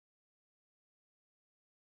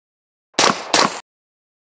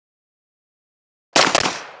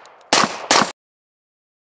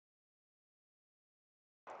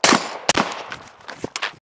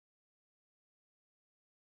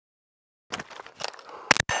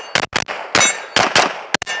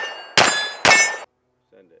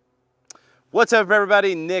What's up,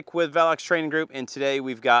 everybody? Nick with Velox Training Group, and today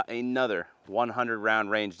we've got another 100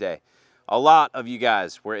 round range day. A lot of you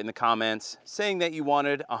guys were in the comments saying that you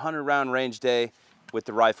wanted a 100 round range day with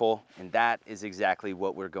the rifle, and that is exactly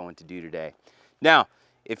what we're going to do today. Now,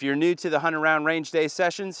 if you're new to the 100 round range day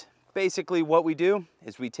sessions, basically what we do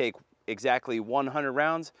is we take exactly 100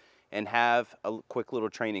 rounds and have a quick little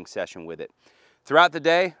training session with it. Throughout the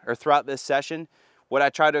day, or throughout this session, what I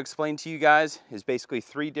try to explain to you guys is basically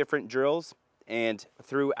 3 different drills. And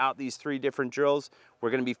throughout these 3 different drills,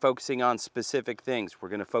 we're going to be focusing on specific things. We're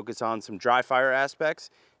going to focus on some dry fire aspects,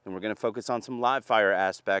 and we're going to focus on some live fire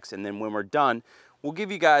aspects. And then when we're done, we'll give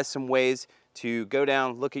you guys some ways to go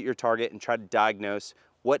down, look at your target, and try to diagnose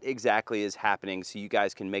what exactly is happening so you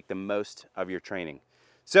guys can make the most of your training.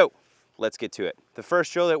 So let's get to it. The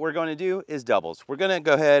first drill that we're going to do is doubles. We're going to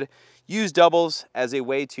go ahead, use doubles as a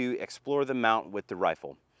way to explore the mount with the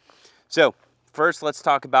rifle. So first, let's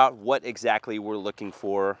talk about what exactly we're looking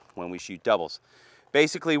for when we shoot doubles.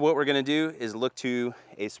 Basically, what we're going to do is look to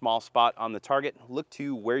a small spot on the target, look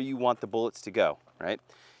to where you want the bullets to go, right?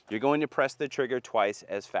 You're going to press the trigger twice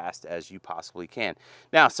as fast as you possibly can.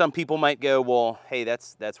 Now, some people might go, well, hey,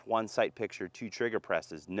 that's one sight picture, 2 trigger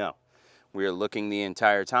presses. No. We are looking the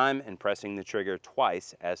entire time and pressing the trigger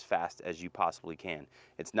twice as fast as you possibly can.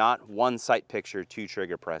 It's not one sight picture, 2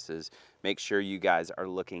 trigger presses. Make sure you guys are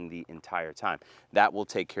looking the entire time. That will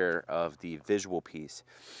take care of the visual piece.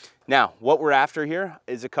 Now, what we're after here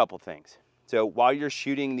is a couple things. So while you're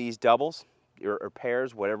shooting these doubles or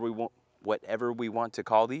pairs, whatever we want to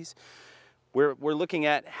call these, we're looking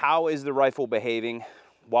at how is the rifle behaving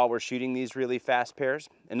while we're shooting these really fast pairs.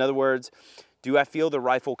 In other words, do I feel the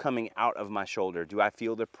rifle coming out of my shoulder? Do I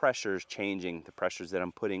feel the pressures changing, the pressures that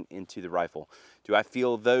I'm putting into the rifle? Do I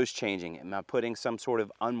feel those changing? Am I putting some sort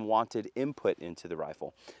of unwanted input into the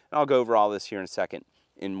rifle? And I'll go over all this here in a second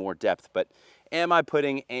in more depth, but am I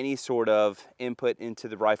putting any sort of input into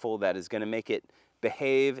the rifle that is going to make it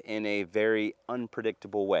behave in a very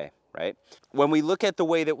unpredictable way, right? When we look at the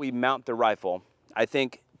way that we mount the rifle, I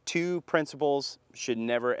think 2 principles should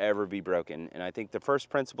never ever be broken. And I think the first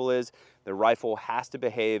principle is the rifle has to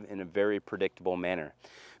behave in a very predictable manner.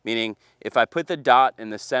 Meaning, if I put the dot in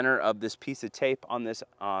the center of this piece of tape on this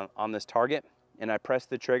target and I press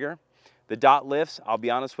the trigger, the dot lifts. I'll be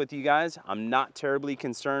honest with you guys, I'm not terribly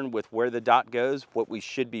concerned with where the dot goes. What we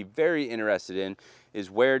should be very interested in is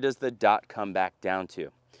where does the dot come back down to.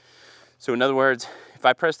 So in other words, if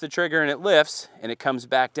I press the trigger and it lifts and it comes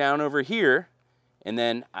back down over here, and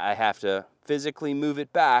then I have to physically move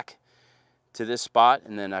it back to this spot,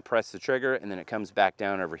 and then I press the trigger, and then it comes back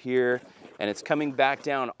down over here, and it's coming back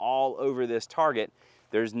down all over this target.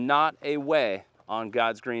 There's not a way on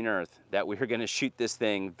God's green earth that we're gonna shoot this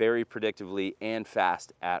thing very predictably and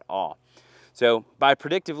fast at all. So by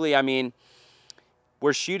predictably, I mean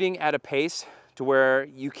we're shooting at a pace to where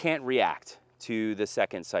you can't react to the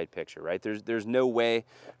second sight picture, right? There's no way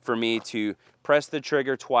for me to press the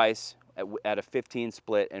trigger twice at a 15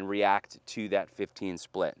 split and react to that 15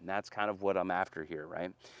 split. And that's kind of what I'm after here, right?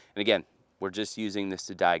 And again, we're just using this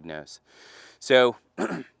to diagnose. So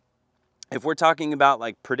if we're talking about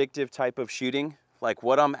like predictive type of shooting, like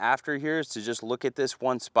what I'm after here is to just look at this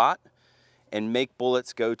one spot and make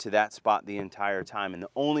bullets go to that spot the entire time. And the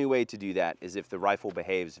only way to do that is if the rifle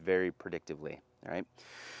behaves very predictively, all right?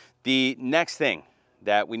 The next thing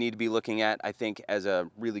that we need to be looking at, I think, as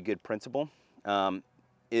a really good principle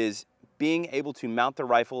is being able to mount the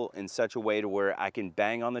rifle in such a way to where I can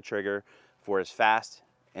bang on the trigger for as fast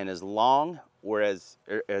and as long as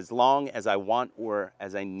I want or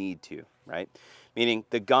as I need to, right? Meaning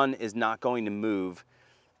the gun is not going to move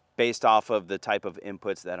based off of the type of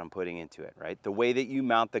inputs that I'm putting into it, right? The way that you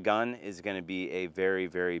mount the gun is going to be a very,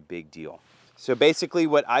 very big deal. So basically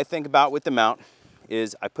what I think about with the mount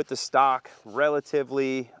is I put the stock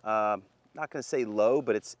relatively, not going to say low,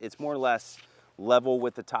 but it's more or less level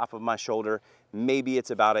with the top of my shoulder. Maybe it's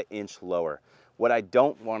about 1 inch lower. What I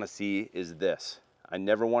don't want to see is this. I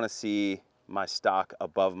never want to see my stock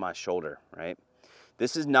above my shoulder, right?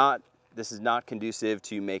 This is not conducive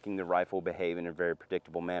to making the rifle behave in a very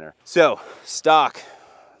predictable manner. So stock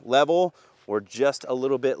level or just a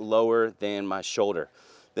little bit lower than my shoulder.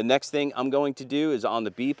 The next thing I'm going to do is on the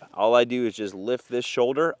beep, all I do is just lift this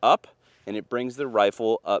shoulder up and it brings the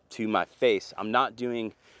rifle up to my face. I'm not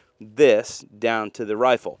doing this down to the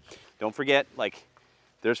rifle. Don't forget, like,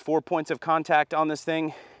 there's 4 points of contact on this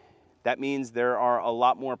thing. That means there are a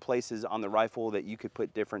lot more places on the rifle that you could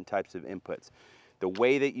put different types of inputs. The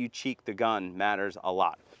way that you cheek the gun matters a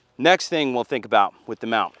lot. Next thing we'll think about with the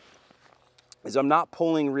mount is I'm not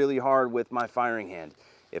pulling really hard with my firing hand.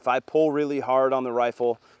 If I pull really hard on the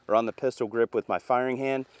rifle or on the pistol grip with my firing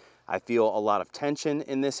hand, I feel a lot of tension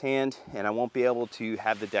in this hand, and I won't be able to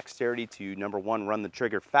have the dexterity to, number one, run the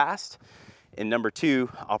trigger fast, and number two,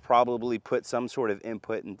 I'll probably put some sort of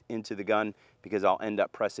input into the gun because I'll end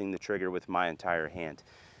up pressing the trigger with my entire hand.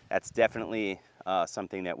 That's definitely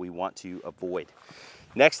something that we want to avoid.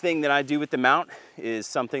 Next thing that I do with the mount is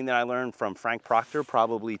something that I learned from Frank Proctor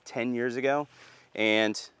probably 10 years ago,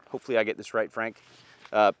 and hopefully I get this right, Frank.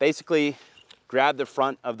 Basically, grab the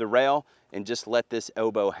front of the rail and just let this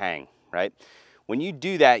elbow hang, right? When you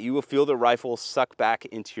do that, you will feel the rifle suck back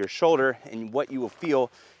into your shoulder, and what you will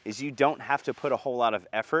feel is you don't have to put a whole lot of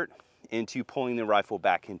effort into pulling the rifle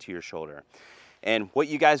back into your shoulder. And what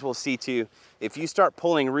you guys will see too, if you start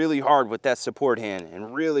pulling really hard with that support hand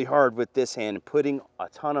and really hard with this hand and putting a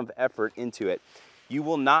ton of effort into it, you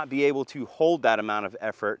will not be able to hold that amount of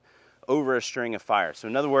effort over a string of fire. So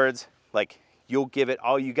in other words, like, you'll give it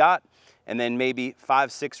all you got, and then maybe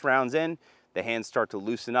 5-6 rounds in, the hands start to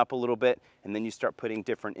loosen up a little bit, and then you start putting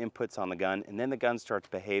different inputs on the gun, and then the gun starts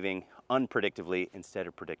behaving unpredictably instead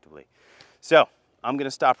of predictably. So I'm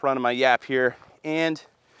gonna stop running my yap here, and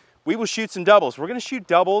we will shoot some doubles. We're gonna shoot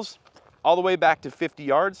doubles all the way back to 50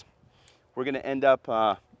 yards. We're gonna end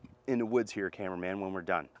up in the woods here, cameraman, when we're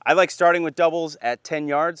done. I like starting with doubles at 10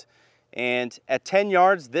 yards. And at 10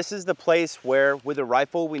 yards, this is the place where with a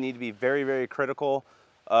rifle, we need to be very, very critical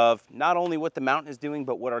of not only what the mount is doing,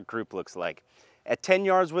 but what our group looks like. At 10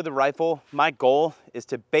 yards with a rifle, my goal is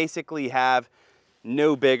to basically have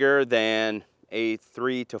no bigger than a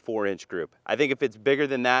 3 to 4 inch group. I think if it's bigger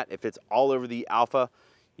than that, if it's all over the alpha,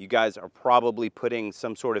 you guys are probably putting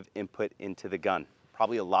some sort of input into the gun.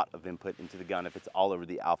 Probably a lot of input into the gun if it's all over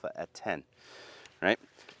the alpha at 10, right?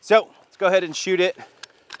 So let's go ahead and shoot it.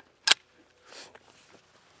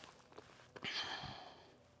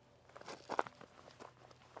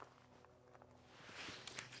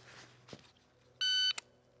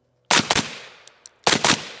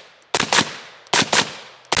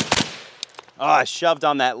 Oh, I shoved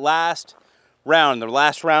on that last round. The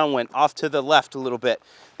last round went off to the left a little bit.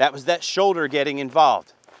 That was that shoulder getting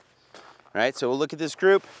involved. All right, so we'll look at this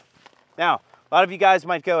group. Now, a lot of you guys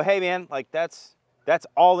might go, hey man, like that's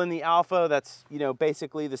all in the alpha. That's, you know,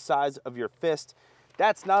 basically the size of your fist.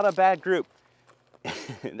 That's not a bad group.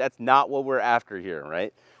 That's not what we're after here,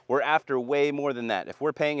 right? We're after way more than that. If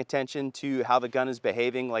we're paying attention to how the gun is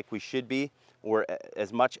behaving like we should be, or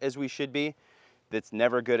as much as we should be, that's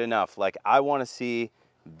never good enough. Like, I want to see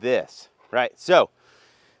this, right? So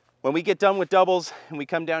when we get done with doubles and we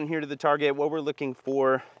come down here to the target, what we're looking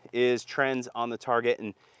for is trends on the target.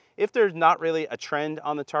 And if there's not really a trend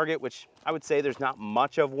on the target, which I would say there's not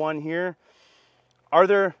much of one here, are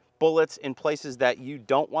there bullets in places that you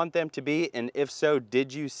don't want them to be? And if so,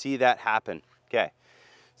 did you see that happen? Okay,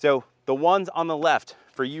 so the ones on the left,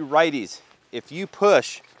 for you righties, if you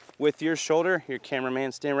push with your shoulder, your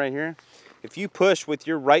cameraman stand right here, if you push with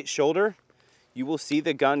your right shoulder, you will see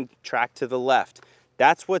the gun track to the left.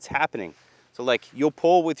 That's what's happening. So like, you'll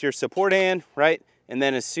pull with your support hand, right? And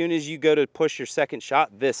then as soon as you go to push your second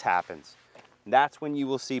shot, this happens. That's when you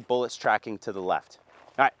will see bullets tracking to the left.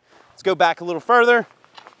 All right, let's go back a little further.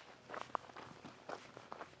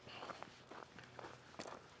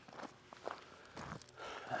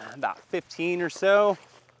 About 15 or so.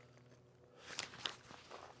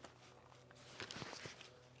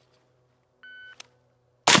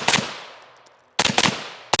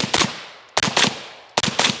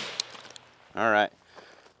 All right,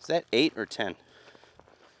 is that 8 or 10?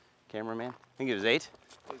 Cameraman, I think it was 8?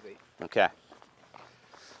 It was 8. Okay.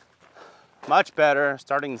 Much better,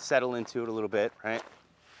 starting to settle into it a little bit, right?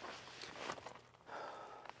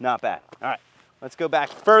 Not bad. All right, let's go back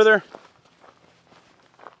further.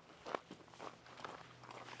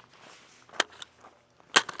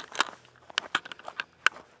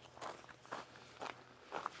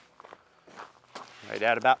 Right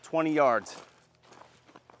at about 20 yards.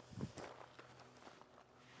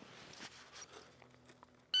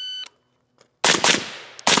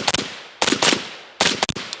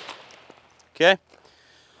 Okay,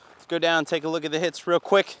 let's go down and take a look at the hits real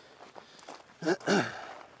quick.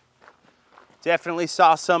 Definitely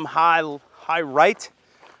saw some high right.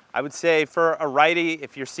 I would say for a righty,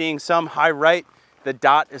 if you're seeing some high right, the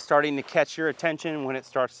dot is starting to catch your attention when it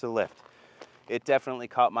starts to lift. It definitely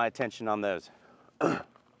caught my attention on those.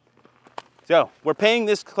 So we're paying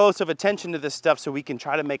this close of attention to this stuff so we can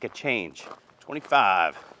try to make a change.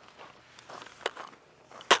 25.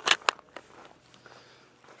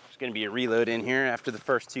 There's gonna be a reload in here after the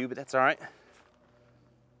first two, but that's all right.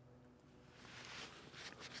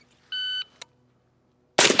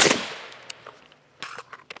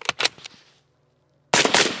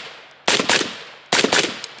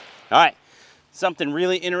 All right, something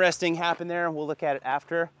really interesting happened there. We'll look at it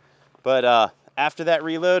after. But after that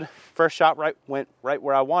reload, first shot went right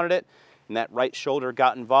where I wanted it, and that right shoulder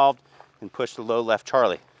got involved and pushed the low left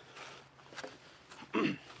Charlie. All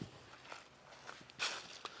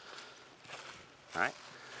right,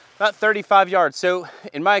 about 35 yards. So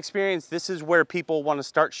in my experience, this is where people want to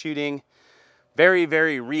start shooting very,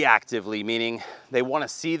 very reactively, meaning they want to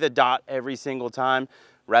see the dot every single time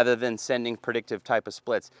rather than sending predictive type of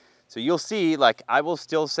splits. So you'll see, like, I will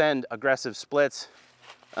still send aggressive splits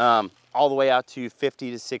all the way out to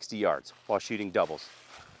 50 to 60 yards while shooting doubles.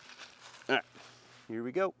 All right, here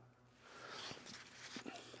we go.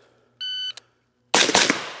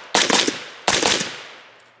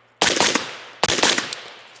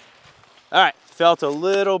 All right, felt a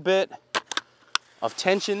little bit of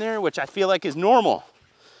tension there, which I feel like is normal,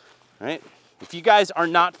 right? If you guys are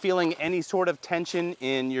not feeling any sort of tension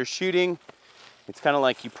in your shooting, it's kind of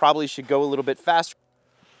like you probably should go a little bit faster.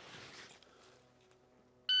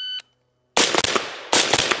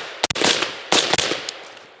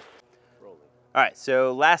 All right,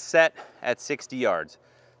 so last set at 60 yards.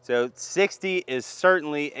 So 60 is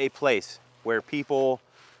certainly a place where people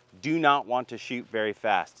do not want to shoot very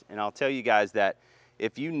fast. And I'll tell you guys that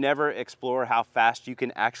if you never explore how fast you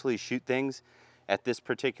can actually shoot things at this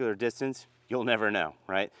particular distance, you'll never know,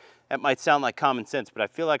 right? That might sound like common sense, but I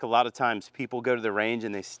feel like a lot of times people go to the range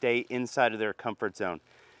and they stay inside of their comfort zone.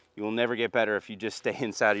 You will never get better if you just stay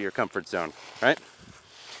inside of your comfort zone, right?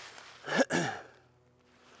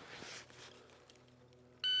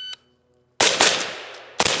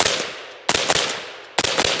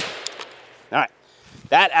 All right,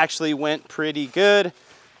 that actually went pretty good.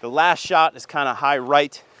 The last shot is kind of high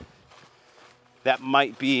right. That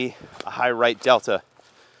might be a high right delta.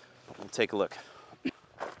 We'll take a look.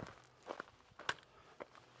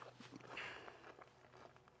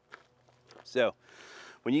 So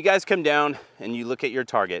when you guys come down and you look at your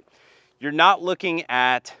target, you're not looking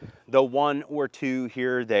at the 1 or 2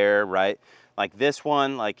 here or there, right? Like this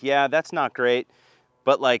one, like, yeah, that's not great,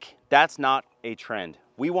 but like, that's not a trend.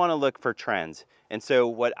 We want to look for trends. And so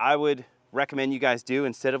what I would recommend you guys do,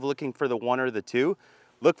 instead of looking for the 1 or the 2,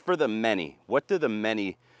 look for the many. What do the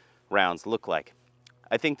many rounds look like?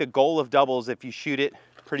 I think the goal of doubles, if you shoot it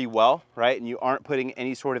pretty well, right, and you aren't putting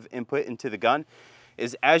any sort of input into the gun,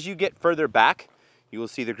 is as you get further back, you will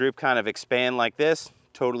see the group kind of expand like this,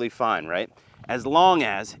 totally fine, right? As long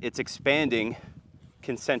as it's expanding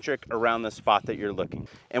concentric around the spot that you're looking.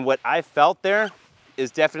 And what I felt there is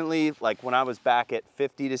definitely like when I was back at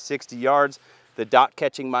 50 to 60 yards, the dot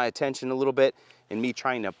catching my attention a little bit and me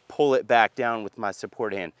trying to pull it back down with my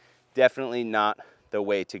support hand. Definitely not the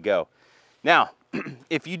way to go. Now,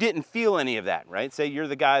 if you didn't feel any of that, right? Say you're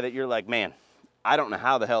the guy that you're like, man, I don't know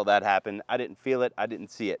how the hell that happened. I didn't feel it, I didn't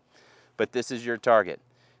see it. But this is your target.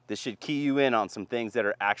 This should key you in on some things that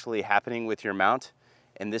are actually happening with your mount.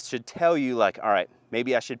 And this should tell you like, all right,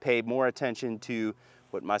 maybe I should pay more attention to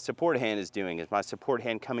what my support hand is doing. Is my support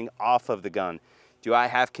hand coming off of the gun? Do I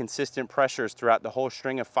have consistent pressures throughout the whole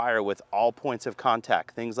string of fire with all points of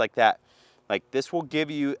contact? Things like that. Like this will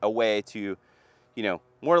give you a way to, you know,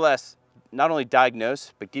 more or less not only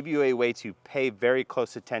diagnose, but give you a way to pay very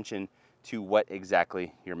close attention to what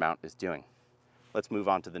exactly your mount is doing. Let's move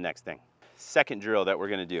on to the next thing. Second drill that we're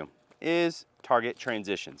gonna do is target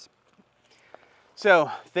transitions.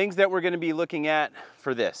 So things that we're gonna be looking at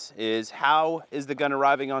for this is how is the gun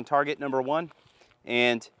arriving on target, number 1,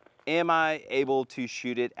 and am I able to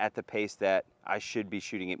shoot it at the pace that I should be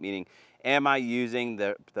shooting it, meaning am I using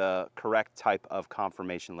the correct type of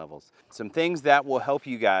confirmation levels? Some things that will help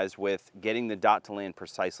you guys with getting the dot to land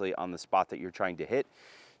precisely on the spot that you're trying to hit.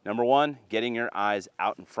 Number 1, getting your eyes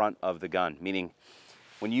out in front of the gun, meaning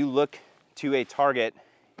when you look to a target,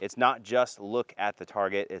 it's not just look at the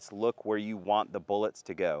target, it's look where you want the bullets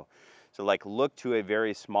to go. So like look to a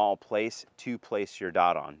very small place to place your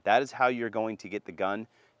dot on. That is how you're going to get the gun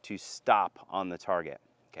to stop on the target,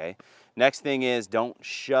 okay? Next thing is don't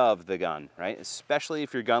shove the gun, right? Especially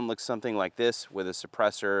if your gun looks something like this with a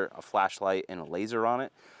suppressor, a flashlight, and a laser on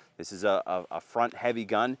it. This is a front heavy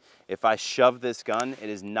gun. If I shove this gun, it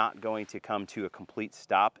is not going to come to a complete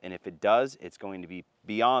stop. And if it does, it's going to be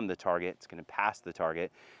beyond the target. It's going to pass the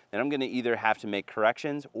target. Then I'm going to either have to make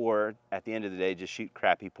corrections or at the end of the day, just shoot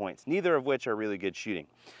crappy points, neither of which are really good shooting.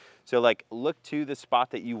 So like look to the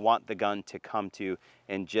spot that you want the gun to come to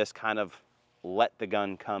and just kind of let the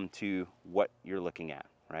gun come to what you're looking at,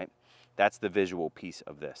 right? That's the visual piece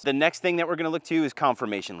of this. The next thing that we're going to look to is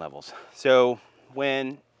confirmation levels. So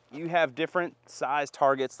when you have different size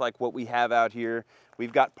targets like what we have out here,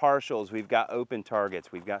 we've got partials, we've got open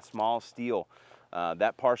targets, we've got small steel.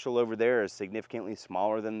 That partial over there is significantly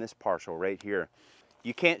smaller than this partial right here.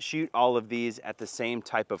 You can't shoot all of these at the same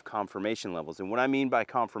type of conformation levels. And what I mean by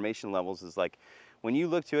conformation levels is like when you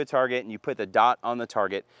look to a target and you put the dot on the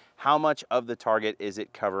target, how much of the target is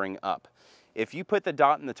it covering up? If you put the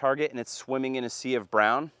dot in the target and it's swimming in a sea of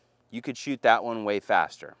brown, you could shoot that one way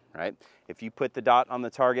faster, right? If you put the dot on the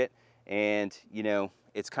target and, you know,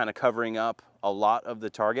 it's kind of covering up a lot of the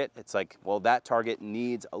target, it's like, well, that target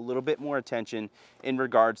needs a little bit more attention in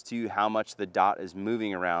regards to how much the dot is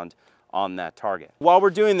moving around on that target. While we're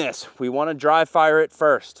doing this, we want to dry fire it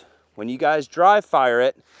first. When you guys dry fire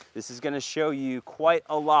it, this is going to show you quite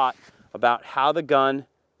a lot about how the gun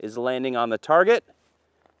is landing on the target.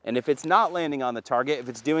 And if it's not landing on the target, if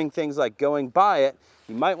it's doing things like going by it,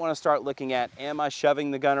 you might want to start looking at, am I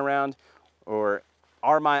shoving the gun around, or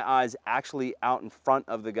are my eyes actually out in front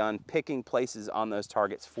of the gun, picking places on those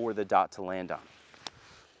targets for the dot to land on?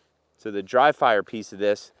 So the dry fire piece of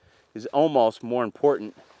this is almost more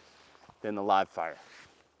important than the live fire.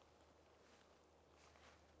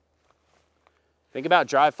 Think about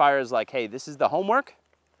dry fire as like, hey, this is the homework,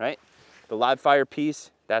 right? The live fire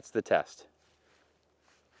piece, that's the test.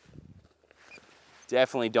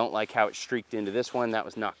 Definitely don't like how it streaked into this one. That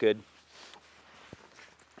was not good.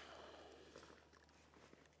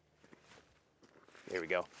 There we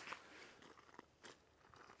go. All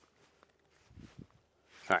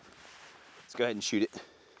right, let's go ahead and shoot it.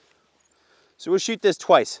 So we'll shoot this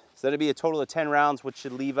twice. So that'll be a total of 10 rounds, which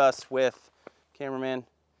should leave us with, cameraman,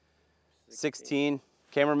 16.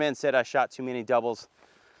 Cameraman said I shot too many doubles,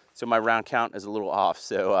 so my round count is a little off,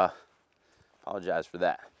 so apologize for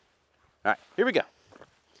that. All right, here we go.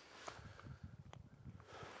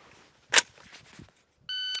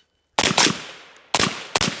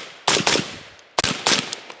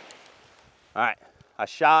 All right, I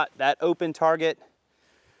shot that open target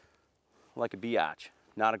like a biatch,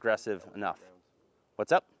 not aggressive enough.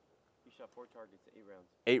 What's up? You shot 4 targets, 8 rounds.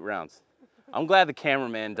 8 rounds. I'm glad the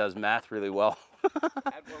cameraman does math really well. Add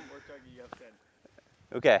 1 more target, you have 10.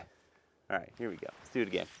 Okay, all right, here we go. Let's do it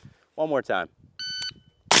again. One more time.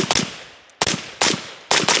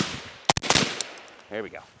 There we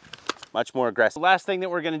go. Much more aggressive. The last thing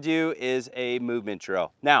that we're gonna do is a movement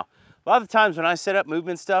drill. Now, a lot of the times when I set up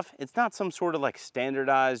movement stuff, it's not some sort of like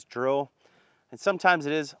standardized drill. And sometimes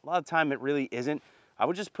it is, a lot of the time it really isn't. I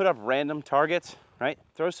would just put up random targets, right?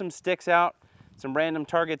 Throw some sticks out, some random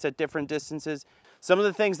targets at different distances. Some of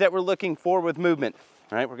the things that we're looking for with movement,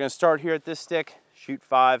 right? We're gonna start here at this stick, shoot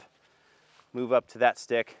 5, move up to that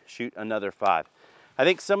stick, shoot another 5. I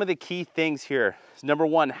think some of the key things here is, number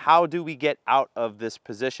one, how do we get out of this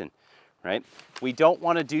position, right? We don't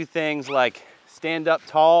wanna do things like stand up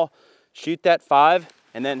tall, shoot that 5,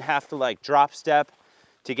 and then have to like drop step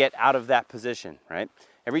to get out of that position, right?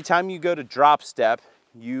 Every time you go to drop step,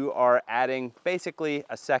 you are adding basically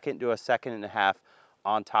a second to a second and a half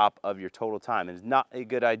on top of your total time. It's not a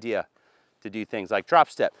good idea to do things like drop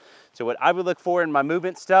step. So what I would look for in my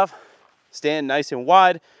movement stuff, stand nice and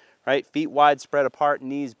wide, right? Feet wide, spread apart,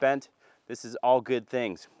 knees bent. This is all good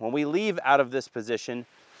things. When we leave out of this position,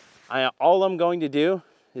 all I'm going to do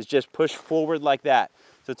is just push forward like that.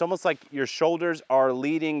 So it's almost like your shoulders are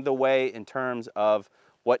leading the way in terms of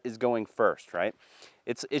what is going first, right?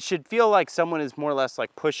 It should feel like someone is more or less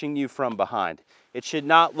like pushing you from behind. It should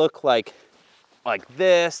not look like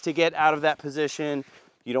this to get out of that position.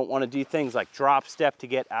 You don't want to do things like drop step to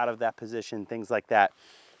get out of that position, things like that.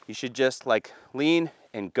 You should just like lean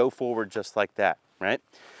and go forward just like that, right?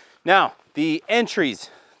 Now, the entries,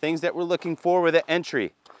 things that we're looking for with an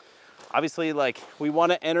entry. Obviously, like we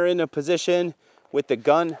want to enter in a position with the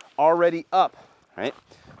gun already up, right?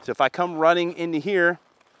 So if I come running into here,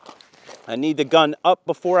 I need the gun up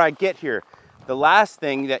before I get here. The last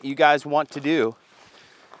thing that you guys want to do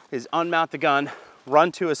is unmount the gun,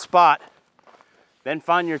 run to a spot, then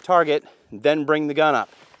find your target, then bring the gun up,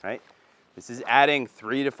 right? This is adding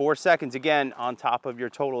 3 to 4 seconds again on top of your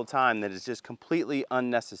total time that is just completely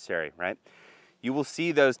unnecessary, right? You will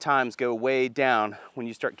see those times go way down when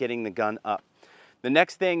you start getting the gun up. The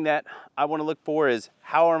next thing that I want to look for is,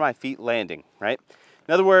 how are my feet landing, right?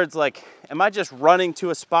 In other words, like, am I just running to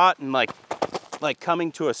a spot and like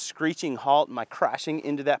coming to a screeching halt? Am I crashing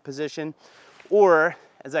into that position? Or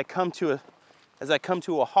as I come to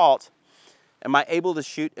a halt, am I able to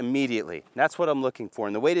shoot immediately? That's what I'm looking for.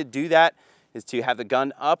 And the way to do that is to have the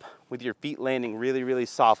gun up with your feet landing really, really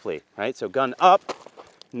softly, right? So gun up,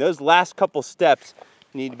 and those last couple steps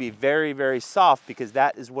need to be very, very soft, because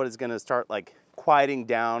that is what is gonna start like quieting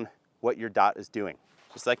down what your dot is doing.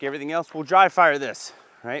 Just like everything else, we'll dry fire this,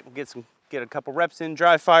 right? We'll get a couple reps in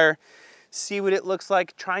dry fire, see what it looks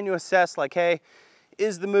like, trying to assess like, hey,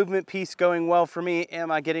 is the movement piece going well for me? Am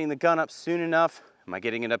I getting the gun up soon enough? Am I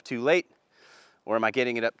getting it up too late? Or am I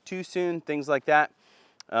getting it up too soon? Things like that.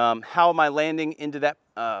 How am I landing into that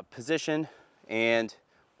position? And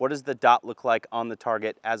what does the dot look like on the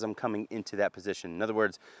target as I'm coming into that position? In other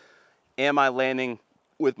words, am I landing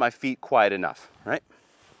with my feet quiet enough, right?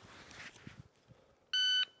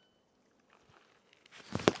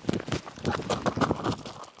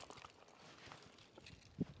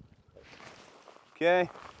 Okay.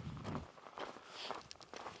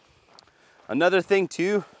 Another thing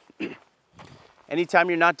too, anytime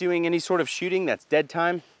you're not doing any sort of shooting, that's dead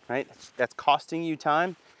time, right? That's costing you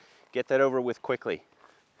time, get that over with quickly.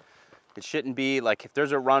 It shouldn't be like, if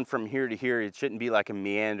there's a run from here to here, it shouldn't be like a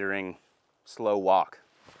meandering, slow walk.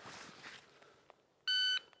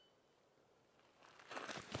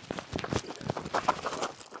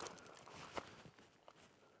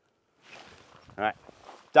 All right,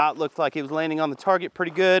 dot looked like it was landing on the target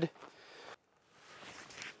pretty good.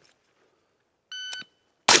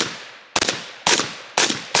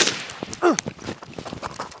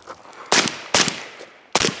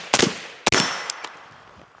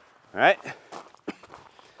 All right,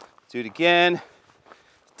 do it again.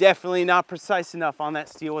 Definitely not precise enough on that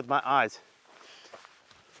steel with my eyes,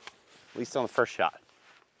 at least on the first shot.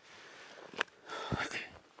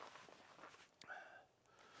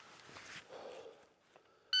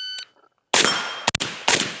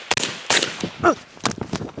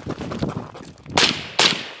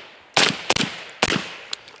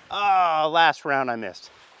 Oh, last round I missed.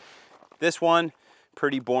 This one,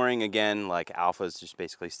 pretty boring again, like alphas just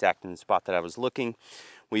basically stacked in the spot that I was looking.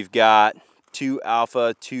 We've got 2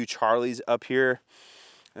 alpha, 2 Charlies up here.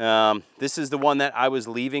 This is the one that I was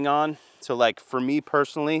leaving on. So like for me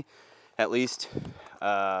personally, at least,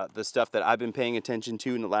 the stuff that I've been paying attention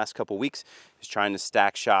to in the last couple weeks is trying to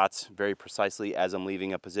stack shots very precisely as I'm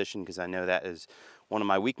leaving a position, because I know that is one of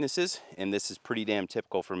my weaknesses, and this is pretty damn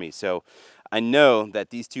typical for me. So I know that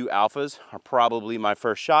these 2 alphas are probably my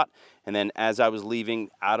first shot, and then as I was leaving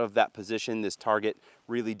out of that position, this target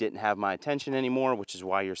really didn't have my attention anymore, which is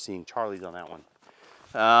why you're seeing Charlies on that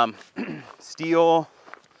one. Steel,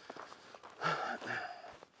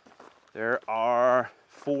 there are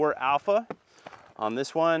 4 alpha on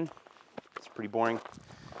this one. It's pretty boring.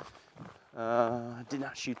 Did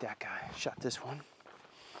not shoot that guy, shot this one.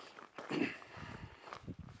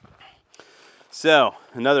 So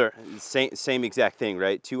another same exact thing,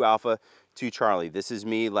 right? 2 alpha, 2 Charlie. This is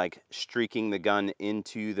me like streaking the gun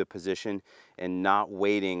into the position and not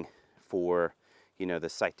waiting for, you know, the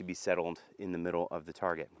sight to be settled in the middle of the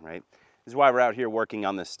target, right? This is why we're out here working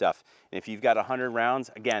on this stuff. And if you've got 100 rounds,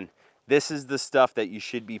 again, this is the stuff that you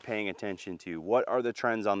should be paying attention to. What are the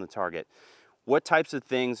trends on the target? What types of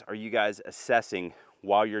things are you guys assessing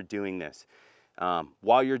while you're doing this?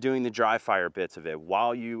 While you're doing the dry fire bits of it,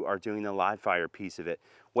 while you are doing the live fire piece of it,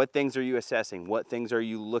 what things are you assessing? What things are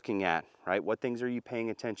you looking at, right? What things are you paying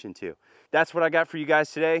attention to? That's what I got for you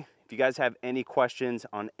guys today. If you guys have any questions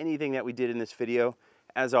on anything that we did in this video,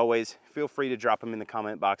 as always, feel free to drop them in the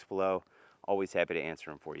comment box below. Always happy to answer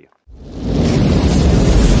them for you.